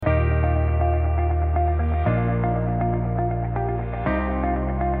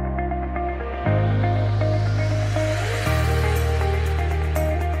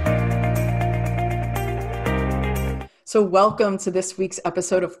So, welcome to this week's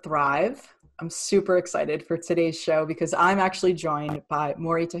episode of Thrive. I'm super excited for today's show because I'm actually joined by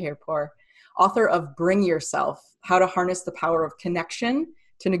Maury Taherpour, author of Bring Yourself: How to Harness the Power of Connection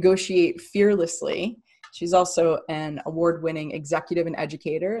to Negotiate Fearlessly. She's also an award-winning executive and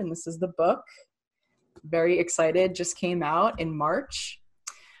educator, and this is the book. Very excited, just came out in March.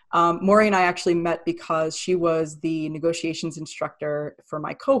 Maury and I actually met because she was the negotiations instructor for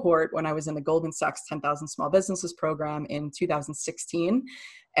my cohort when I was in the Goldman Sachs 10,000 Small Businesses program in 2016.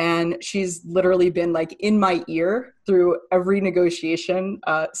 And she's literally been like in my ear through every negotiation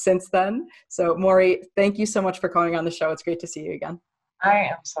since then. So Maury, thank you so much for coming on the show. It's great to see you again. I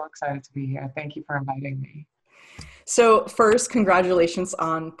am so excited to be here. Thank you for inviting me. So first, congratulations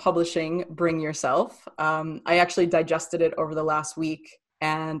on publishing Bring Yourself. I actually digested it over the last week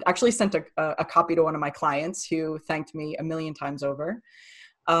and actually sent a copy to one of my clients who thanked me a million times over.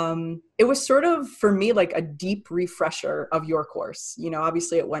 It was sort of, for me, like a deep refresher of your course. You know,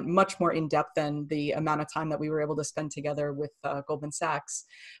 obviously it went much more in depth than the amount of time that we were able to spend together with Goldman Sachs.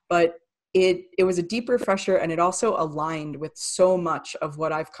 But it was a deep refresher, and it also aligned with so much of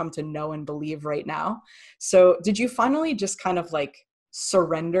what I've come to know and believe right now. So did you finally just kind of like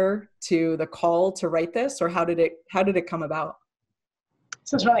surrender to the call to write this, or how did it come about?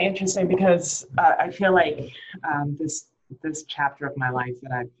 So it's really interesting because I feel like this chapter of my life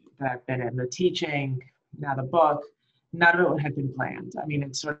that I've been in, the teaching, now the book, none of it had been planned. I mean,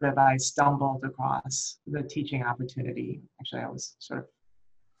 it's sort of, I stumbled across the teaching opportunity. Actually, I was sort of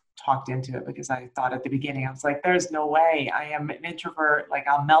talked into it because I thought at the beginning, I was like, there's no way. I am an introvert. Like,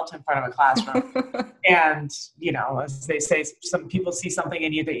 I'll melt in front of a classroom. And, you know, as they say, some people see something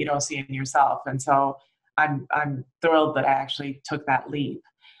in you that you don't see in yourself. And so I'm thrilled that I actually took that leap.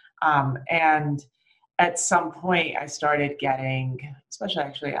 And at some point I started getting, especially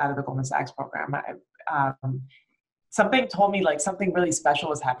actually out of the Goldman Sachs program, something told me like something really special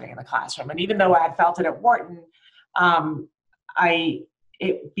was happening in the classroom. And even though I had felt it at Wharton,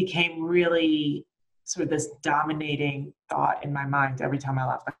 it became really sort of this dominating thought in my mind every time I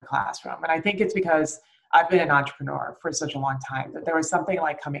left the classroom. And I think it's because I've been an entrepreneur for such a long time that there was something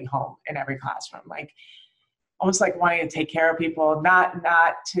like coming home in every classroom, like almost like wanting to take care of people, not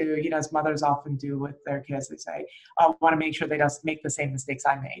to, you know, as mothers often do with their kids, they say, I want to make sure they don't make the same mistakes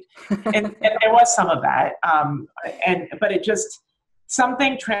I made. And there was some of that. But it just,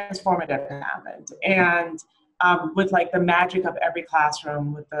 something transformative happened. And with like the magic of every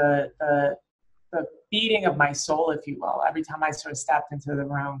classroom, with the beating of my soul, if you will, every time I sort of stepped into the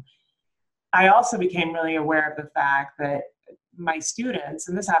room, I also became really aware of the fact that my students,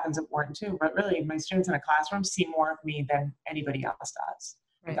 and this happens at Wharton too, but really my students in a classroom see more of me than anybody else does.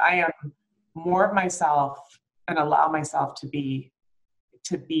 Right. Like, I am more of myself and allow myself to be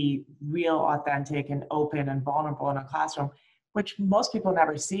real, authentic, and open and vulnerable in a classroom, which most people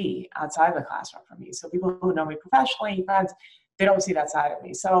never see outside the classroom from me. So people who know me professionally, friends, they don't see that side of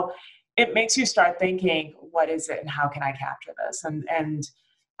me. So it makes you start thinking, what is it and how can I capture this? And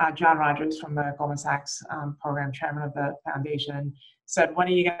John Rogers from the Goldman Sachs program, chairman of the foundation, said, when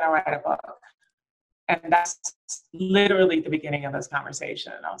are you going to write a book? And that's literally the beginning of this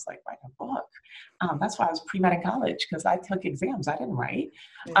conversation. And I was like, write a book? That's why I was pre-med in college, because I took exams. I didn't write.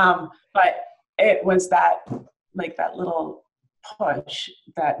 But it was that little push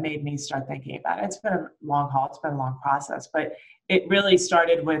that made me start thinking about it. It's been a long haul. It's been a long process. But it really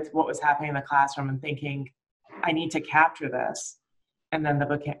started with what was happening in the classroom and thinking, I need to capture this. And then the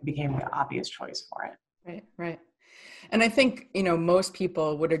book became the obvious choice for it. Right. And I think, you know, most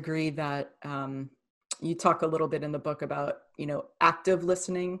people would agree that you talk a little bit in the book about, you know, active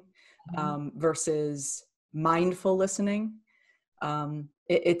listening versus mindful listening.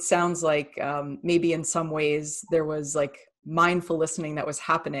 It sounds like maybe in some ways there was like mindful listening that was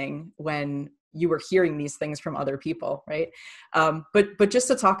happening when you were hearing these things from other people, right? But just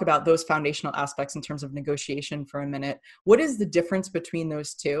to talk about those foundational aspects in terms of negotiation for a minute, what is the difference between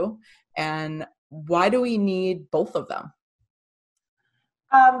those two, and why do we need both of them?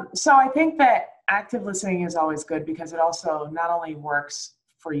 So I think that active listening is always good because it also not only works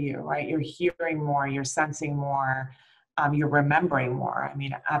for you, right? You're hearing more, you're sensing more, you're remembering more. I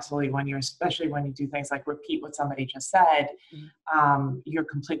mean, absolutely, especially when you do things like repeat what somebody just said, you're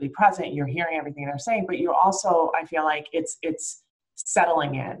completely present, you're hearing everything they're saying, but you're also, I feel like it's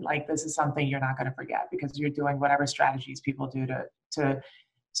settling in, like this is something you're not going to forget because you're doing whatever strategies people do to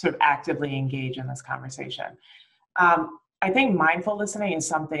sort of actively engage in this conversation. I think mindful listening is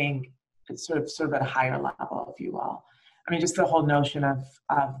something sort of at a higher level, if you will. I mean, just the whole notion of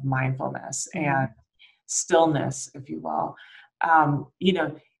mindfulness and stillness, if you will. You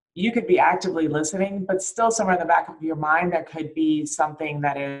know, you could be actively listening, but still somewhere in the back of your mind, there could be something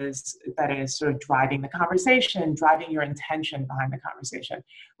that is sort of driving the conversation, driving your intention behind the conversation.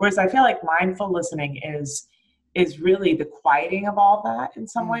 Whereas I feel like mindful listening is really the quieting of all that in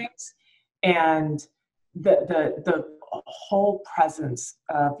some ways, and the whole presence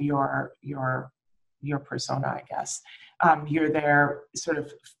of your persona, I guess. You're there sort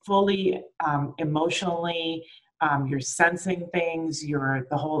of fully emotionally. You're sensing things. The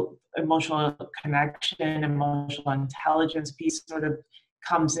whole emotional connection, emotional intelligence piece sort of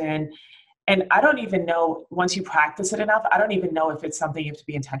comes in. And I don't even know, once you practice it enough, I don't even know if it's something you have to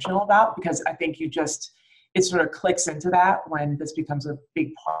be intentional about, because I think it sort of clicks into that when this becomes a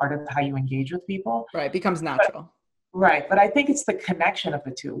big part of how you engage with people. Right. It becomes natural. Right. But I think it's the connection of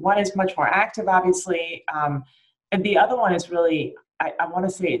the two. One is much more active, obviously. And the other one is really, I want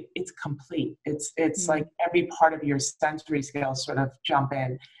to say it's complete. It's like every part of your sensory skills sort of jump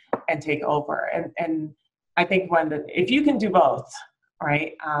in and take over. And I think if you can do both,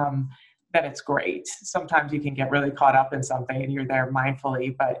 right, then it's great. Sometimes you can get really caught up in something and you're there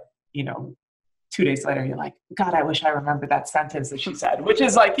mindfully, but 2 days later, you're like, God, I wish I remembered that sentence that she said, which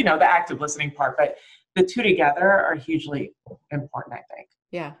is like, the active listening part. But the two together are hugely important, I think.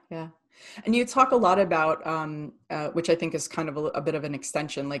 Yeah, yeah. And you talk a lot about, which I think is kind of a bit of an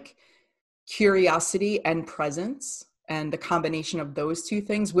extension, like curiosity and presence, and the combination of those two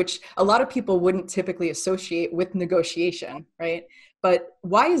things, which a lot of people wouldn't typically associate with negotiation, right? But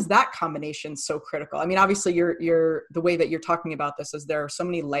why is that combination so critical? I mean, obviously the way that you're talking about this is there are so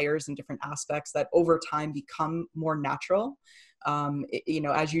many layers and different aspects that over time become more natural,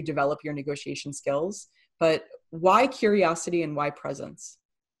 as you develop your negotiation skills. But why curiosity and why presence?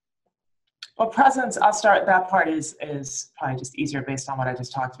 Well, presence, I'll start, that part is probably just easier based on what I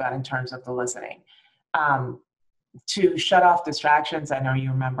just talked about in terms of the listening. To shut off distractions, I know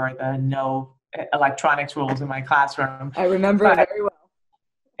you remember the no electronics rules in my classroom. I remember it very well.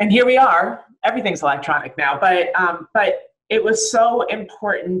 And here we are. Everything's electronic now. But it was so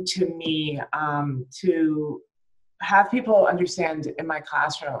important to me to have people understand in my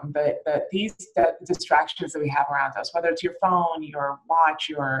classroom that these distractions that we have around us, whether it's your phone, your watch,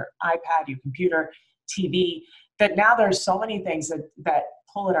 your iPad, your computer, TV, that now there's so many things that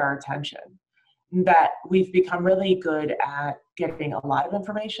pull at our attention, that we've become really good at getting a lot of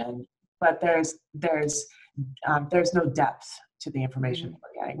information, but there's no depth to the information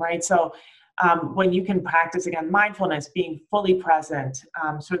we're getting, right? So when you can practice, again, mindfulness, being fully present,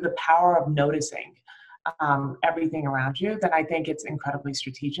 sort of the power of noticing everything around you, then I think it's incredibly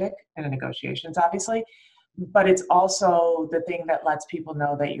strategic in the negotiations, obviously. But it's also the thing that lets people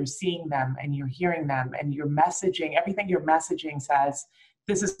know that you're seeing them and you're hearing them and you're messaging. Everything you're messaging says,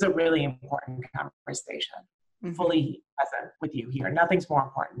 this is a really important conversation, fully present with you here. Nothing's more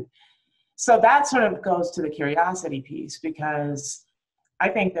important. So that sort of goes to the curiosity piece, because I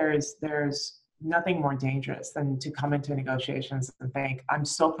think there's nothing more dangerous than to come into negotiations and think, I'm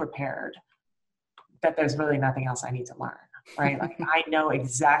so prepared that there's really nothing else I need to learn, right? Like, I know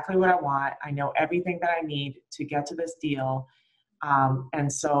exactly what I want. I know everything that I need to get to this deal.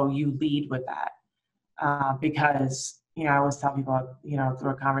 And so you lead with that. Because, I always tell people,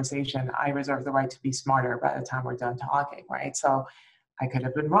 through a conversation, I reserve the right to be smarter by the time we're done talking, right? So I could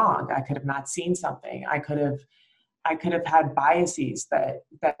have been wrong. I could have not seen something. I could have had biases that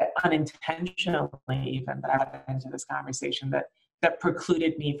unintentionally even that I brought into this conversation that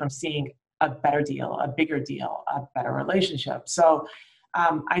precluded me from seeing a better deal, a bigger deal, a better relationship. So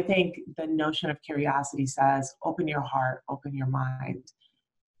I think the notion of curiosity says, open your heart, open your mind.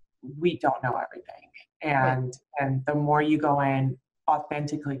 We don't know everything. And the more you go in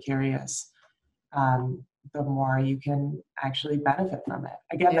authentically curious, the more you can actually benefit from it.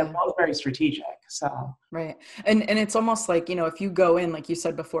 Again, they're both very strategic. So right. And it's almost like, if you go in, like you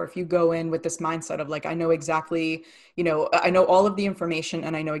said before, if you go in with this mindset of like, I know exactly, I know all of the information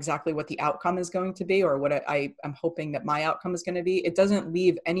and I know exactly what the outcome is going to be, or what I'm hoping that my outcome is going to be, it doesn't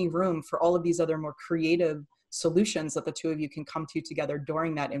leave any room for all of these other more creative solutions that the two of you can come to together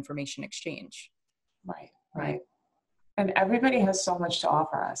during that information exchange. Right. And everybody has so much to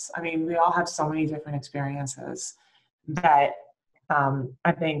offer us. I mean, we all have so many different experiences that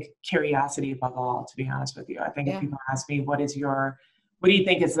I think curiosity above all, to be honest with you. I think if people ask me, what do you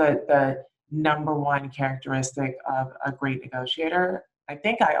think is the number one characteristic of a great negotiator? I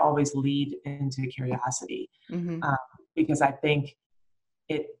think I always lead into curiosity, because I think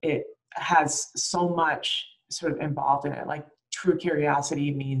it has so much sort of involved in it. Like, true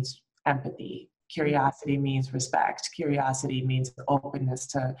curiosity means empathy. Curiosity means respect. Curiosity means openness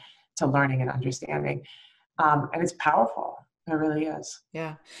to learning and understanding. And it's powerful. It really is.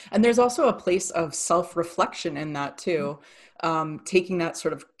 Yeah. And there's also a place of self-reflection in that too. Taking that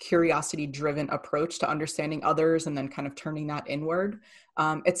sort of curiosity-driven approach to understanding others and then kind of turning that inward.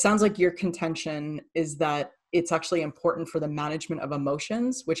 It sounds like your contention is that it's actually important for the management of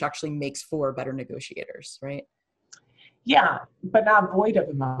emotions, which actually makes for better negotiators, right? Yeah, but not void of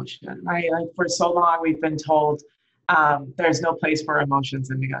emotion, right? Like for so long, we've been told there's no place for emotions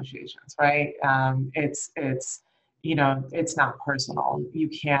in negotiations, right? It's not personal. You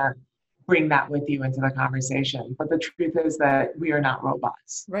can't bring that with you into the conversation. But the truth is that we are not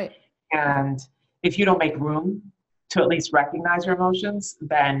robots. Right. And if you don't make room to at least recognize your emotions,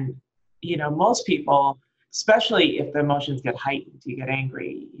 then, most people, especially if the emotions get heightened, you get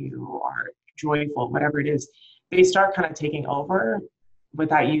angry, you are joyful, whatever it is, they start kind of taking over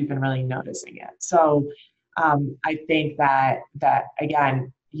without you even really noticing it. So I think that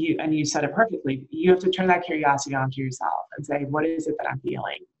again, you said it perfectly. You have to turn that curiosity onto yourself and say, what is it that I'm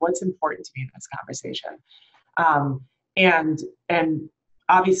feeling? What's important to me in this conversation? Um, and and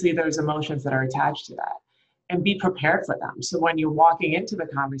obviously there's emotions that are attached to that, and be prepared for them. So when you're walking into the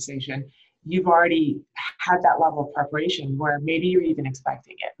conversation, you've already had that level of preparation where maybe you're even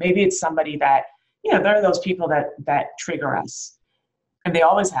expecting it. Maybe it's somebody that, there are those people that trigger us, and they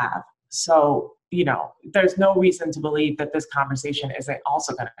always have. So, there's no reason to believe that this conversation isn't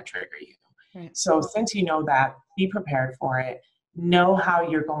also going to trigger you. Right. So since you know that, be prepared for it. Know how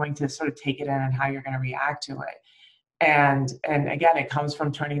you're going to sort of take it in and how you're going to react to it. And again, it comes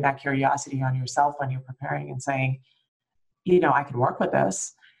from turning that curiosity on yourself when you're preparing and saying, I can work with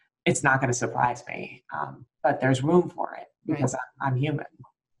this. It's not going to surprise me, but there's room for it because I'm human.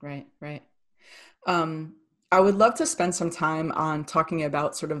 Right, right. I would love to spend some time on talking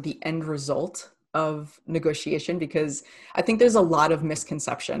about sort of the end result of negotiation, because I think there's a lot of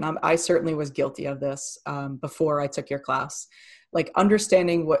misconception. I certainly was guilty of this before I took your class. Like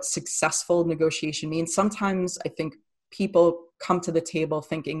understanding what successful negotiation means. Sometimes I think people come to the table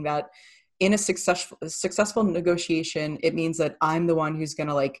thinking that in a successful negotiation, it means that I'm the one who's going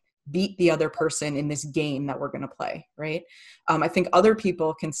to like beat the other person in this game that we're going to play, right? I think other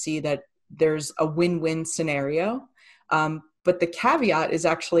people can see that there's a win-win scenario. But the caveat is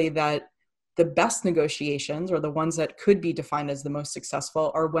actually that the best negotiations, or the ones that could be defined as the most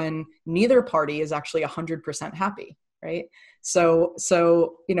successful, are when neither party is actually 100% happy, right? So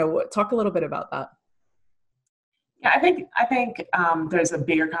talk a little bit about that. Yeah, I think there's a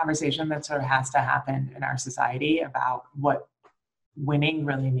bigger conversation that sort of has to happen in our society about what winning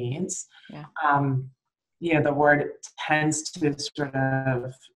really means. Yeah. The word tends to sort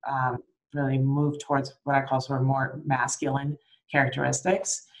of really move towards what I call sort of more masculine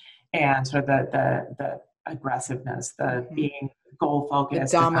characteristics, and sort of the aggressiveness, the being goal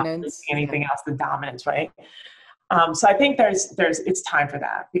focused, the dominance, anything else, the dominance, right? So I think there's it's time for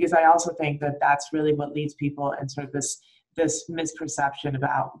that, because I also think that that's really what leads people in sort of this misperception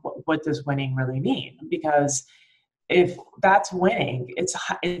about what does winning really mean. Because if that's winning,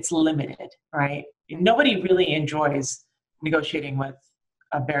 it's limited, right? Nobody really enjoys negotiating with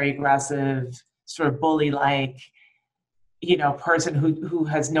a very aggressive, sort of bully-like, person who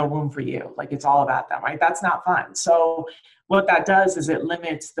has no room for you. Like it's all about them, right? That's not fun. So what that does is it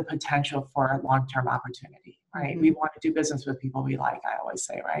limits the potential for long-term opportunity, right? We want to do business with people we like, I always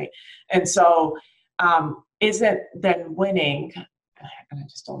say, right? And so isn't then winning, and I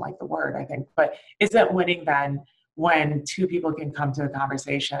just don't like the word, I think, but isn't winning then when two people can come to a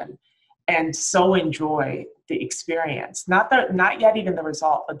conversation and so enjoy the experience, not yet even the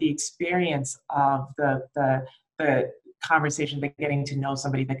result, but the experience of the conversation, the getting to know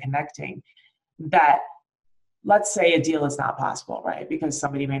somebody, the connecting, that let's say a deal is not possible, right? Because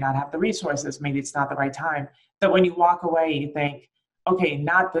somebody may not have the resources, maybe it's not the right time, that when you walk away, you think, okay,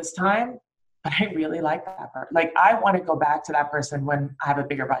 not this time, but I really like that person. Like I want to go back to that person when I have a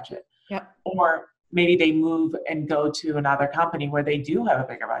bigger budget. Yeah. Or maybe they move and go to another company where they do have a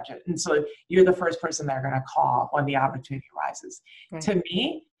bigger budget. And so you're the first person they're going to call when the opportunity arises. Right. To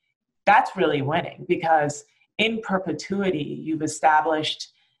me, that's really winning, because in perpetuity, you've established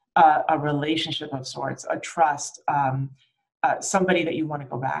a relationship of sorts, a trust, somebody that you want to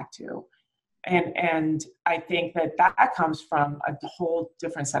go back to. And I think that comes from a whole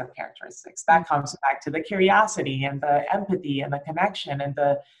different set of characteristics. That comes back to the curiosity and the empathy and the connection and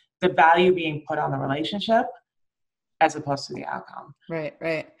the value being put on the relationship as opposed to the outcome. Right,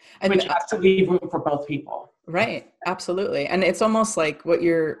 right. And which has to leave room for both people. Right. Absolutely. And it's almost like what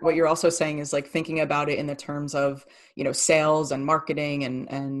you're also saying is like thinking about it in the terms of, sales and marketing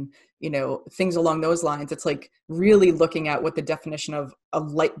and things along those lines. It's like really looking at what the definition of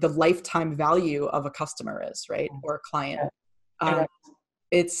the lifetime value of a customer is, right? Or a client. Um,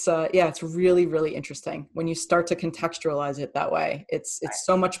 it's really, really interesting when you start to contextualize it that way. It's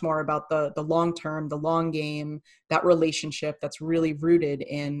so much more about the long term, the long game, that relationship that's really rooted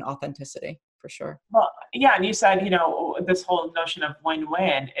in authenticity, for sure. Well, yeah, and you said, this whole notion of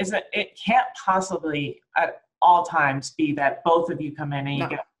win-win it can't possibly at all times be that both of you come in and you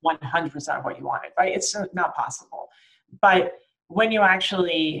get 100% of what you wanted, right? It's not possible. But when you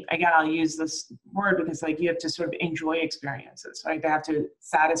actually, again, I'll use this word because you have to sort of enjoy experiences, right? They have to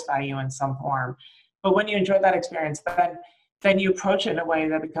satisfy you in some form. But when you enjoy that experience, then you approach it in a way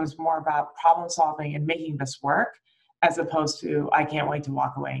that becomes more about problem solving and making this work, as opposed to, I can't wait to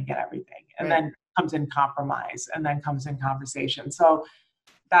walk away and get everything. And then comes in compromise, and then comes in conversation. So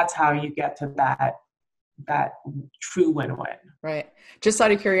that's how you get to that true win-win. Right. Just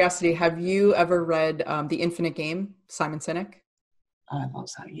out of curiosity, have you ever read The Infinite Game, Simon Sinek? I love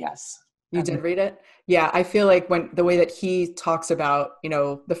that. Yes. You did read it? Yeah. I feel like the way that he talks about,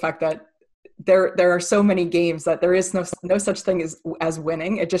 the fact that there are so many games that there is no such thing as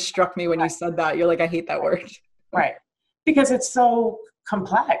winning. It just struck me when you said that. You're like, I hate that word. Right. Because it's so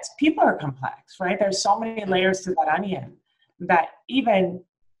complex. People are complex, right? There's so many layers to that onion that even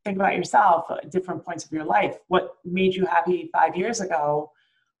think about yourself at different points of your life. What made you happy 5 years ago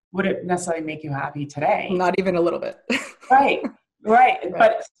wouldn't necessarily make you happy today. Not even a little bit. Right.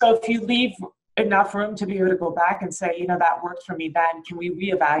 But so if you leave enough room to be able to go back and say, that worked for me then, can we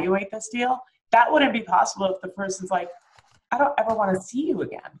reevaluate this deal? That wouldn't be possible if the person's like, I don't ever want to see you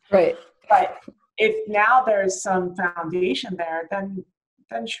again. Right. But if now there's some foundation there, then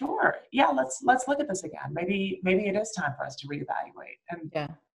sure. Yeah, let's look at this again. Maybe it is time for us to reevaluate. And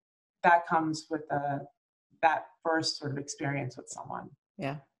that comes with that first sort of experience with someone.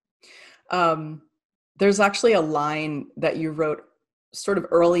 Yeah. There's actually a line that you wrote sort of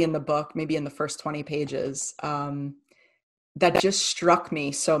early in the book, maybe in the first 20 pages, that just struck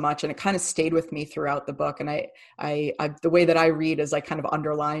me so much, and it kind of stayed with me throughout the book. And I the way that I read is I kind of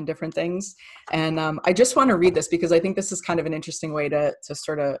underline different things. And I just want to read this because I think this is kind of an interesting way to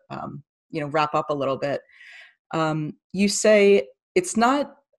sort of, wrap up a little bit. You say, it's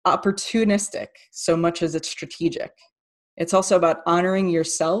not opportunistic so much as it's strategic. It's also about honoring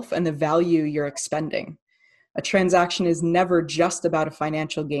yourself and the value you're expending. A transaction is never just about a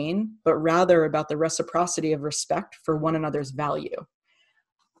financial gain, but rather about the reciprocity of respect for one another's value.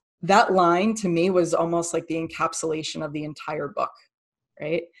 That line to me was almost like the encapsulation of the entire book,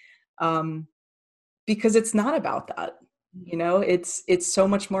 right? Because it's not about that. It's so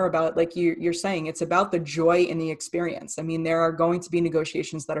much more about, like you're saying, it's about the joy in the experience. I mean, there are going to be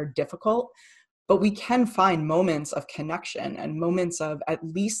negotiations that are difficult, but we can find moments of connection and moments of at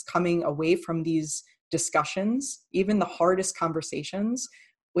least coming away from these discussions, even the hardest conversations,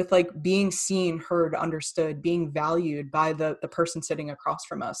 with being seen, heard, understood, being valued by the person sitting across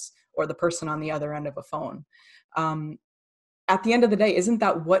from us or the person on the other end of a phone. At the end of the day, isn't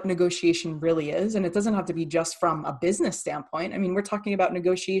that what negotiation really is? And it doesn't have to be just from a business standpoint. I mean, we're talking about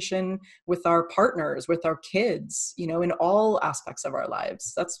negotiation with our partners, with our kids, in all aspects of our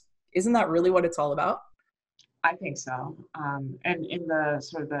lives. Isn't that really what it's all about? I think so. And in the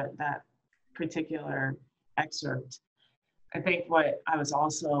sort of that particular excerpt, I think what I was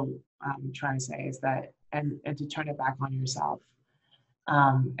also trying to say is that, and to turn it back on yourself,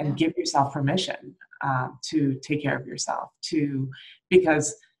 and give yourself permission to take care of yourself,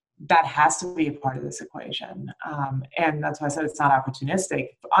 because that has to be a part of this equation. And that's why I said it's not opportunistic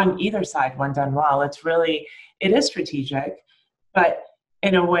on either side when done well. It is strategic, but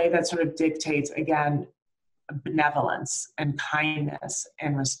in a way that sort of dictates, again, benevolence and kindness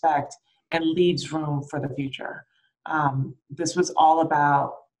and respect, and leaves room for the future. This was all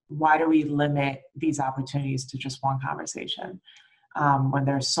about, why do we limit these opportunities to just one conversation when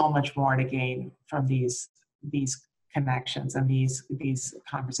there's so much more to gain from these connections and these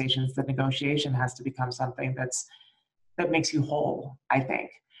conversations? The negotiation has to become something that makes you whole, I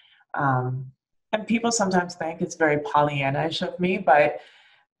think. And people sometimes think it's very Pollyanna-ish of me, but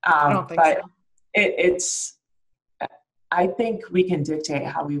I don't think so. It's. I think we can dictate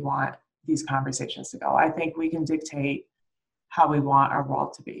how we want these conversations to go. I think we can dictate how we want our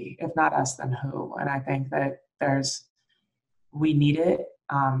world to be. If not us, then who? And I think that we need it.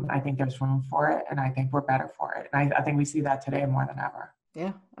 I think there's room for it, and I think we're better for it. And I think we see that today more than ever.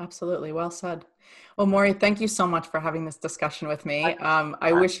 Yeah, absolutely. Well said. Well, Morrie, thank you so much for having this discussion with me.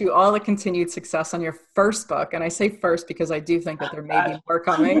 I wish you all the continued success on your first book. And I say first because I do think that there may be more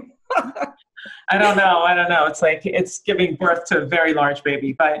coming. I don't know. It's like it's giving birth to a very large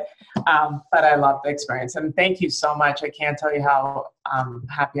baby, but I love the experience. And thank you so much. I can't tell you how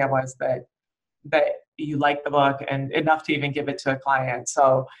happy I was that you like the book and enough to even give it to a client.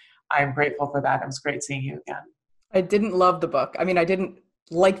 So I'm grateful for that. It was great seeing you again. I didn't love the book. I mean, I didn't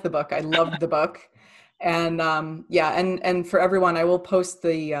like the book. I loved the book. And and for everyone, I will post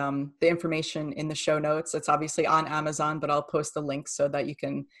the information in the show notes. It's obviously on Amazon, but I'll post the link so that you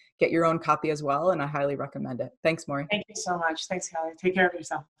can get your own copy as well. And I highly recommend it. Thanks, Maury. Thank you so much. Thanks, Kelly. Take care of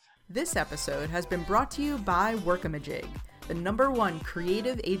yourself. This episode has been brought to you by Workamajig, the #1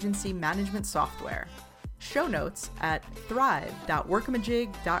 creative agency management software. Show notes at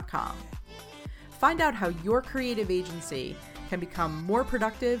thrive.workamajig.com. Find out how your creative agency can become more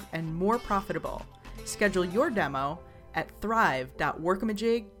productive and more profitable. Schedule your demo at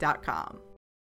thrive.workamajig.com.